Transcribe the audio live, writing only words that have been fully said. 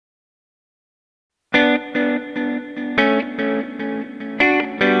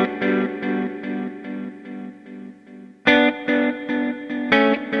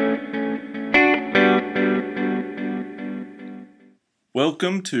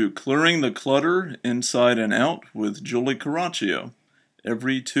Welcome to Clearing the Clutter Inside and Out with Julie Coraccio.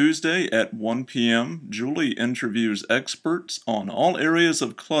 Every Tuesday at 1 p.m., Julie interviews experts on all areas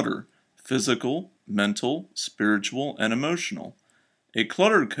of clutter: physical, mental, spiritual, and emotional. A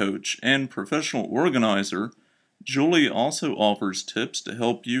clutter coach and professional organizer, Julie also offers tips to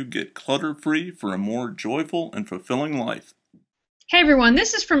help you get clutter-free for a more joyful and fulfilling life. Hey everyone,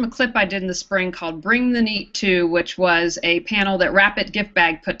 this is from a clip I did in the spring called Bring the Neat To, which was a panel that Rapid Gift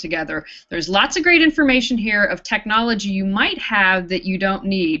Bag put together. There's lots of great information here of technology you might have that you don't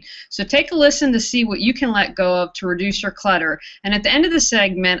need. So take a listen to see what you can let go of to reduce your clutter. And at the end of the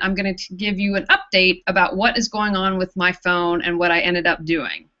segment, I'm going to give you an update about what is going on with my phone and what I ended up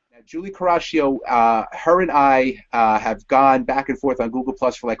doing. Julie Coraccio, her and I have gone back and forth on Google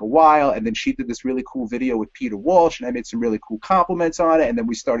Plus for like a while, and then she did this really cool video with Peter Walsh, and I made some really cool compliments on it, and then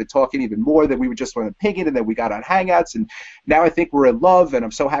we started talking even more. Then we were just on the pinging, and then we got on Hangouts, and now I think we're in love, and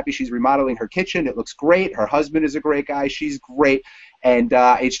I'm so happy she's remodeling her kitchen. It looks great. Her husband is a great guy. She's great. And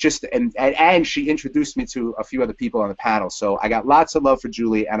it's just, and she introduced me to a few other people on the panel. So I got lots of love for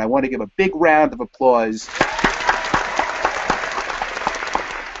Julie, and I want to give a big round of applause.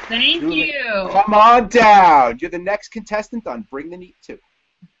 Thank you. Come on down. You're the next contestant on Bring the Neat To.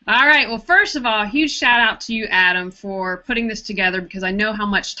 All right. Well, first of all, a huge shout out to you, Adam, for putting this together, because I know how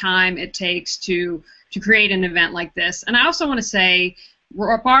much time it takes to create an event like this. And I also want to say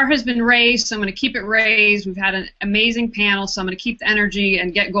our bar has been raised, so I'm going to keep it raised. We've had an amazing panel, so I'm going to keep the energy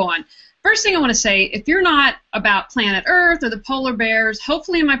and get going. First thing I want to say, if you're not about planet Earth or the polar bears,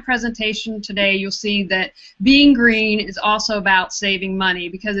 hopefully in my presentation today you'll see that being green is also about saving money,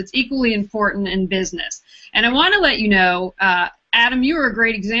 because it's equally important in business. And I want to let you know, Adam, you were a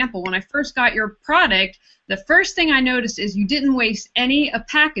great example. When I first got your product, the first thing I noticed is you didn't waste any of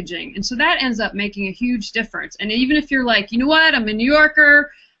packaging, and so that ends up making a huge difference. And even if you're like, you know what, I'm a New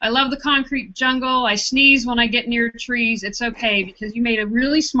Yorker, I love the concrete jungle, I sneeze when I get near trees, it's okay, because you made a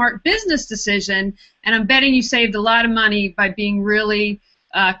really smart business decision, and I'm betting you saved a lot of money by being really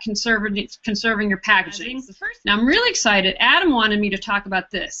conserving your packaging. Now, I'm really excited. Adam wanted me to talk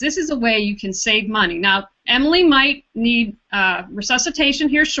about this. This is a way you can save money. Now, Emily might need resuscitation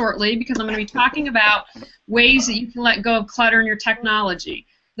here shortly, because I'm going to be talking about ways that you can let go of clutter in your technology.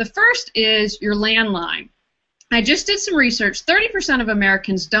 The first is your landline. I just did some research. 30% of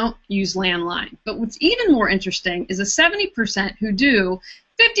Americans don't use landline. But what's even more interesting is the 70% who do,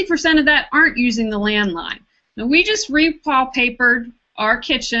 50% of that aren't using the landline. Now, we just re-wallpapered our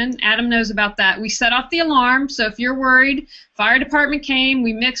kitchen. Adam knows about that. We set off the alarm, so if you're worried, fire department came,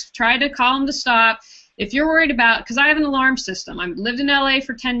 we tried to call them to stop. If you're worried about, because I have an alarm system. I've lived in LA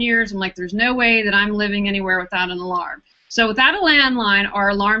for 10 years. I'm like, there's no way that I'm living anywhere without an alarm. So without a landline,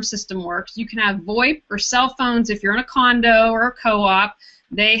 our alarm system works. You can have VoIP or cell phones if you're in a condo or a co-op.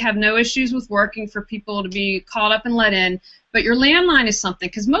 They have no issues with working for people to be called up and let in. But your landline is something,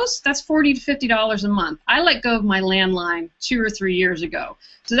 because that's $40 to $50 a month. I let go of my landline 2 or 3 years ago.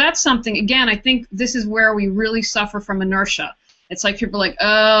 So that's something, again, I think this is where we really suffer from inertia. It's like people are like,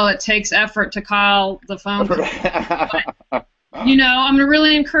 oh, it takes effort to call the phone. But, you know, I'm going to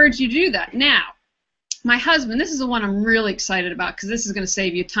really encourage you to do that. Now, my husband, this is the one I'm really excited about, because this is going to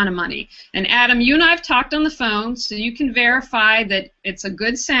save you a ton of money. And Adam, you and I have talked on the phone, so you can verify that it's a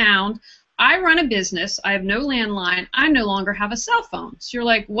good sound. I run a business. I have no landline. I no longer have a cell phone. So you're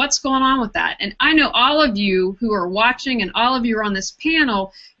like, what's going on with that? And I know all of you who are watching and all of you are on this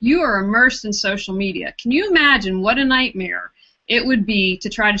panel, you are immersed in social media. Can you imagine what a nightmare it would be to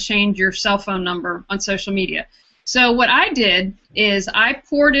try to change your cell phone number on social media? So what I did is I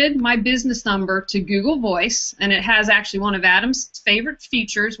ported my business number to Google Voice, and it has actually one of Adam's favorite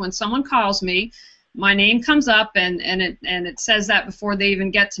features. When someone calls me, my name comes up, and it says that before they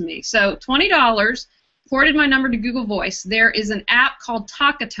even get to me. So $20, ported my number to Google Voice. There is an app called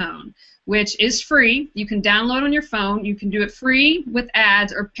Talkatone, which is free. You can download on your phone. You can do it free with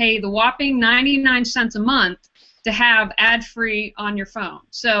ads, or pay the whopping 99 cents a month to have ad-free on your phone.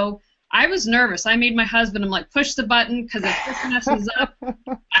 So I was nervous. I made my husband, I'm like, push the button, because if this messes up,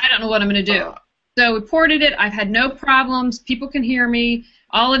 I don't know what I'm going to do. So we ported it. I've had no problems. People can hear me.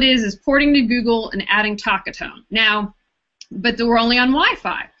 All it is porting to Google and adding Talkatone. Now, but we're only on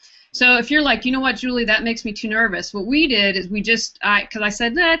Wi-Fi. So if you're like, you know what, Julie, that makes me too nervous, what we did is because I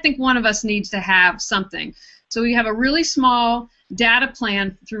said, I think one of us needs to have something. So we have a really small data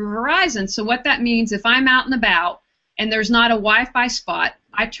plan through Verizon. So what that means, if I'm out and about and there's not a Wi-Fi spot,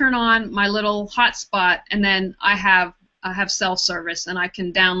 I turn on my little hotspot, and then I have cell service, and I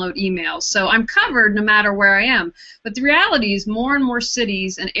can download emails. So I'm covered no matter where I am. But the reality is more and more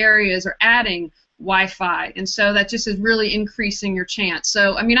cities and areas are adding Wi-Fi, and so that just is really increasing your chance.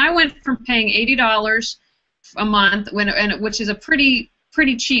 So I mean, I went from paying $80 a month, which is a pretty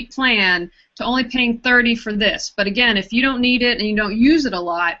cheap plan, to only paying $30 for this. But again, if you don't need it and you don't use it a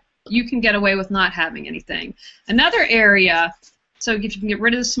lot, you can get away with not having anything. Another area, so if you can get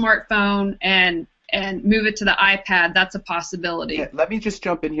rid of the smartphone and move it to the iPad, that's a possibility. Yeah, let me just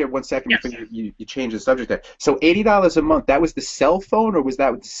jump in here 1 second Yes. before you change the subject there. So $80 a month, that was the cell phone, or was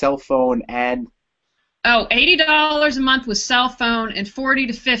that with the cell phone and... Oh, $80 a month was cell phone, and $40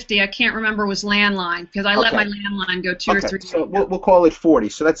 to $50, I can't remember, was landline, because I let my landline go two or three so years. we'll call it 40.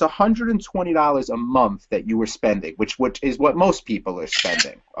 So that's $120 a month that you were spending, which is what most people are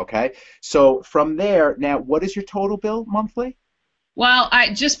spending, okay? So from there, now, what is your total bill monthly? Well,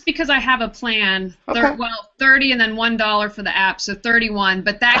 just because I have a plan, 30 and then $1 for the app, so 31,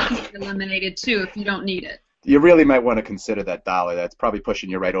 but that can be eliminated too if you don't need it. You really might want to consider that dollar. That's probably pushing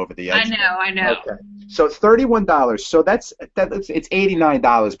you right over the edge. I know. Okay. So it's $31. So it's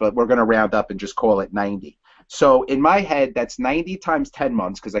 $89, but we're going to round up and just call it 90. So in my head, that's 90 times 10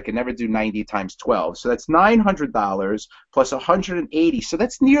 months, because I can never do 90 times 12. So that's $900 plus 180. So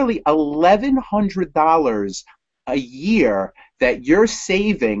that's nearly $1,100 a year that you're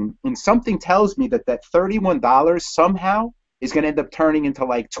saving, and something tells me that that $31 somehow is going to end up turning into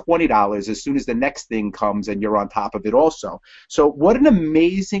like $20 as soon as the next thing comes and you're on top of it also. So what an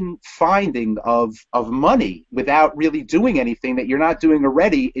amazing finding of money without really doing anything that you're not doing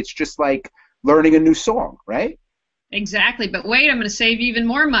already. It's just like learning a new song, right? Exactly, but wait, I'm going to save you even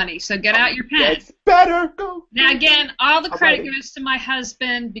more money, so get out your pen. That's better. Go. Now, again, all the credit goes to my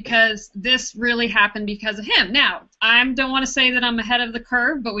husband, because this really happened because of him. Now, I don't want to say that I'm ahead of the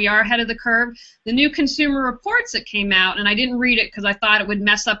curve, but we are ahead of the curve. The new Consumer Reports that came out, and I didn't read it because I thought it would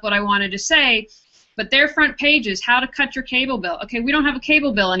mess up what I wanted to say, but their front page is how to cut your cable bill. Okay, we don't have a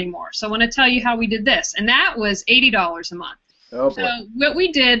cable bill anymore, so I want to tell you how we did this, and that was $80 a month. Oh, boy. So what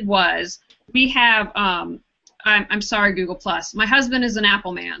we did was we have I'm sorry, Google Plus. My husband is an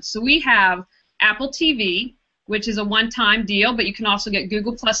Apple man, so we have Apple TV, which is a one-time deal, but you can also get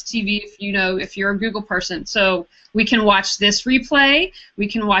Google Plus TV if you're a Google person. So we can watch this replay. We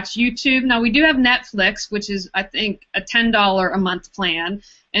can watch YouTube. Now we do have Netflix, which is I think a $10 a month plan,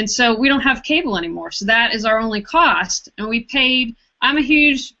 and so we don't have cable anymore. So that is our only cost, and we paid. I'm a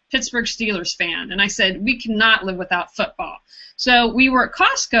huge Pittsburgh Steelers fan, and I said we cannot live without football. So we were at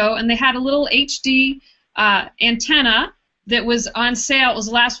Costco, and they had a little HD antenna that was on sale. It was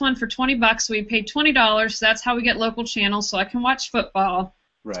the last one for $20, so we paid $20. So that's how we get local channels, so I can watch football.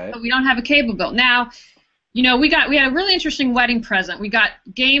 Right. But we don't have a cable bill. Now, we had a really interesting wedding present. We got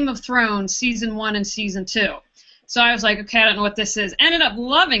Game of Thrones season 1 and season 2. So I was like, okay, I don't know what this is. Ended up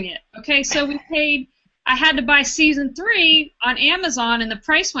loving it. Okay, so we paid. I had to buy season 3 on Amazon, and the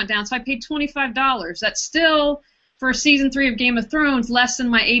price went down, so I paid $25. That's still, for season 3 of Game of Thrones, less than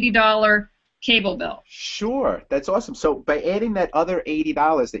my $80 cable bill. Sure, that's awesome. So by adding that other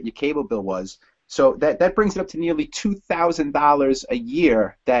 $80 that your cable bill was, so that brings it up to nearly $2,000 a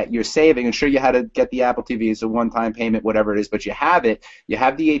year that you're saving. And sure, you had to get the Apple TV as a one-time payment, whatever it is, but you have it. You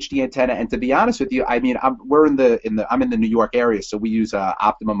have the HD antenna, and to be honest with you, I mean, I'm in the New York area, so we use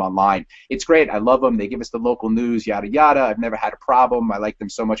Optimum Online. It's great. I love them. They give us the local news, yada yada. I've never had a problem. I like them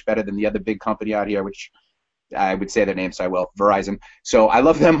so much better than the other big company out here, which I would say their name, so I will, Verizon. So I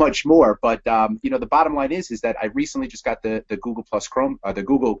love them much more. But the bottom line is that I recently just got the Google Plus the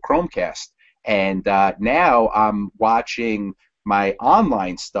Google Chromecast, and now I'm watching my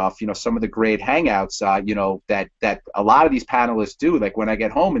online stuff. Some of the great hangouts. That a lot of these panelists do. Like when I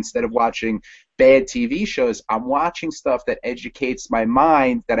get home, instead of watching bad TV shows, I'm watching stuff that educates my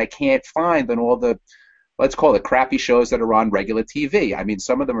mind that I can't find on all the, let's call it, crappy shows that are on regular TV. I mean,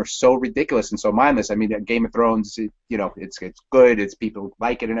 some of them are so ridiculous and so mindless. I mean, Game of Thrones, it's good. It's people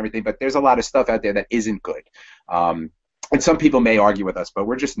like it and everything, but there's a lot of stuff out there that isn't good. And some people may argue with us, but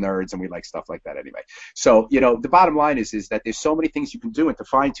we're just nerds and we like stuff like that anyway. So, the bottom line is that there's so many things you can do, and to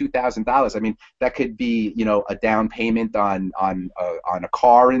find $2,000, I mean, that could be, a down payment on a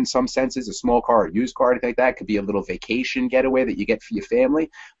car in some senses, a small car or a used car, anything like that. It could be a little vacation getaway that you get for your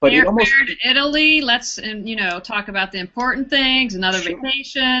family. But it almost to Italy. Let's talk about the important things. Another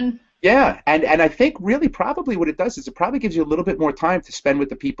vacation. Yeah, and I think really probably what it does is it probably gives you a little bit more time to spend with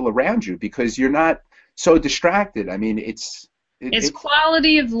the people around you, because you're not so distracted. I mean, it's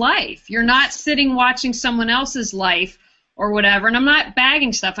quality of life. You're not sitting watching someone else's life or whatever. And I'm not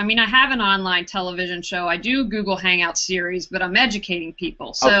bagging stuff. I mean, I have an online television show. I do Google Hangout series, but I'm educating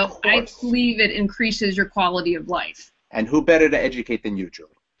people. So I believe it increases your quality of life. And who better to educate than you, Julie?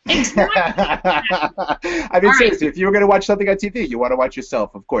 Exactly. I mean, All right. seriously, if you were going to watch something on TV, you want to watch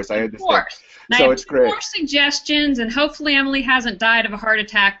yourself, of course. I Of understand. course. Now, I So have it's two great. more suggestions, and hopefully Emily hasn't died of a heart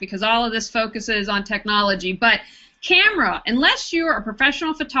attack because all of this focuses on technology. But camera, unless you're a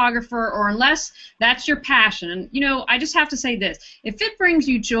professional photographer or unless that's your passion, and I just have to say this: if it brings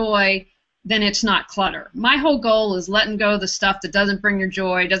you joy, then it's not clutter. My whole goal is letting go of the stuff that doesn't bring your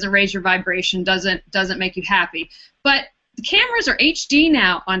joy, doesn't raise your vibration, doesn't make you happy. But the cameras are HD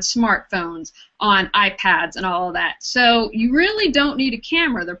now on smartphones, on iPads, and all of that. So you really don't need a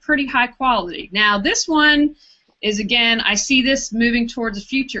camera. They're pretty high quality. Now this one is, again, I see this moving towards the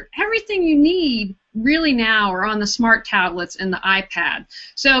future. Everything you need really now are on the smart tablets and the iPad.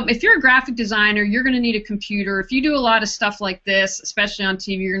 So if you're a graphic designer, you're going to need a computer. If you do a lot of stuff like this, especially on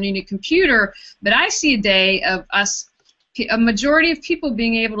TV, you're going to need a computer. But I see a day of a majority of people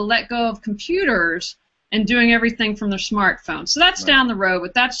being able to let go of computers and doing everything from their smartphone. So that's down the road,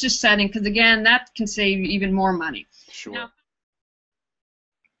 but that's just setting, because again, that can save you even more money. Sure. Now,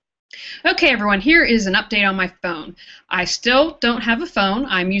 okay, everyone, here is an update on my phone. I still don't have a phone.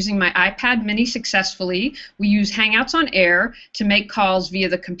 I'm using my iPad mini successfully. We use Hangouts on Air to make calls via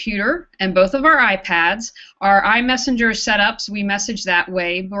the computer and both of our iPads. Our iMessenger is set up, so we message that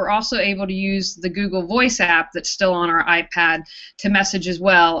way, but we're also able to use the Google Voice app that's still on our iPad to message as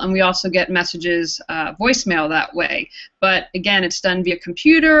well, and we also get messages, voicemail that way. But again, it's done via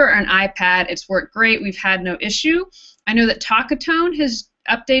computer and iPad. It's worked great. We've had no issue. I know that Talkatone has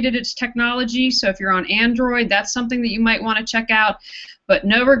updated its technology, so if you're on Android, that's something that you might want to check out. But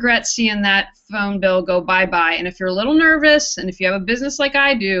no regrets seeing that phone bill go bye-bye. And if you're a little nervous, and if you have a business like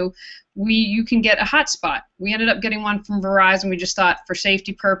I do, you can get a hotspot. We ended up getting one from Verizon. We just thought for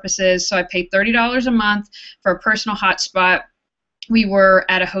safety purposes, so I paid $30 a month for a personal hotspot. We were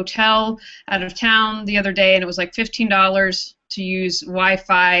at a hotel out of town the other day, and it was like $15 to use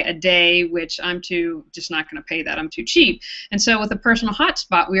Wi-Fi a day, which I'm just not going to pay that. I'm too cheap. And so with a personal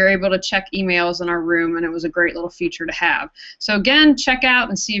hotspot, we were able to check emails in our room, and it was a great little feature to have. So again, check out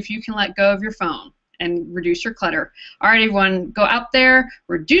and see if you can let go of your phone and reduce your clutter. All right, everyone, go out there,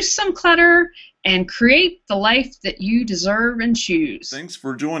 reduce some clutter, and create the life that you deserve and choose. Thanks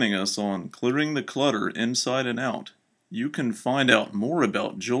for joining us on Clearing the Clutter Inside and Out. You can find out more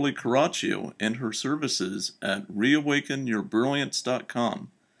about Julie Coraccio and her services at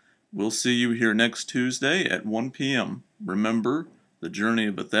reawakenyourbrilliance.com. We'll see you here next Tuesday at 1 p.m. Remember, the journey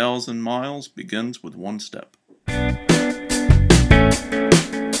of 1,000 miles begins with one step.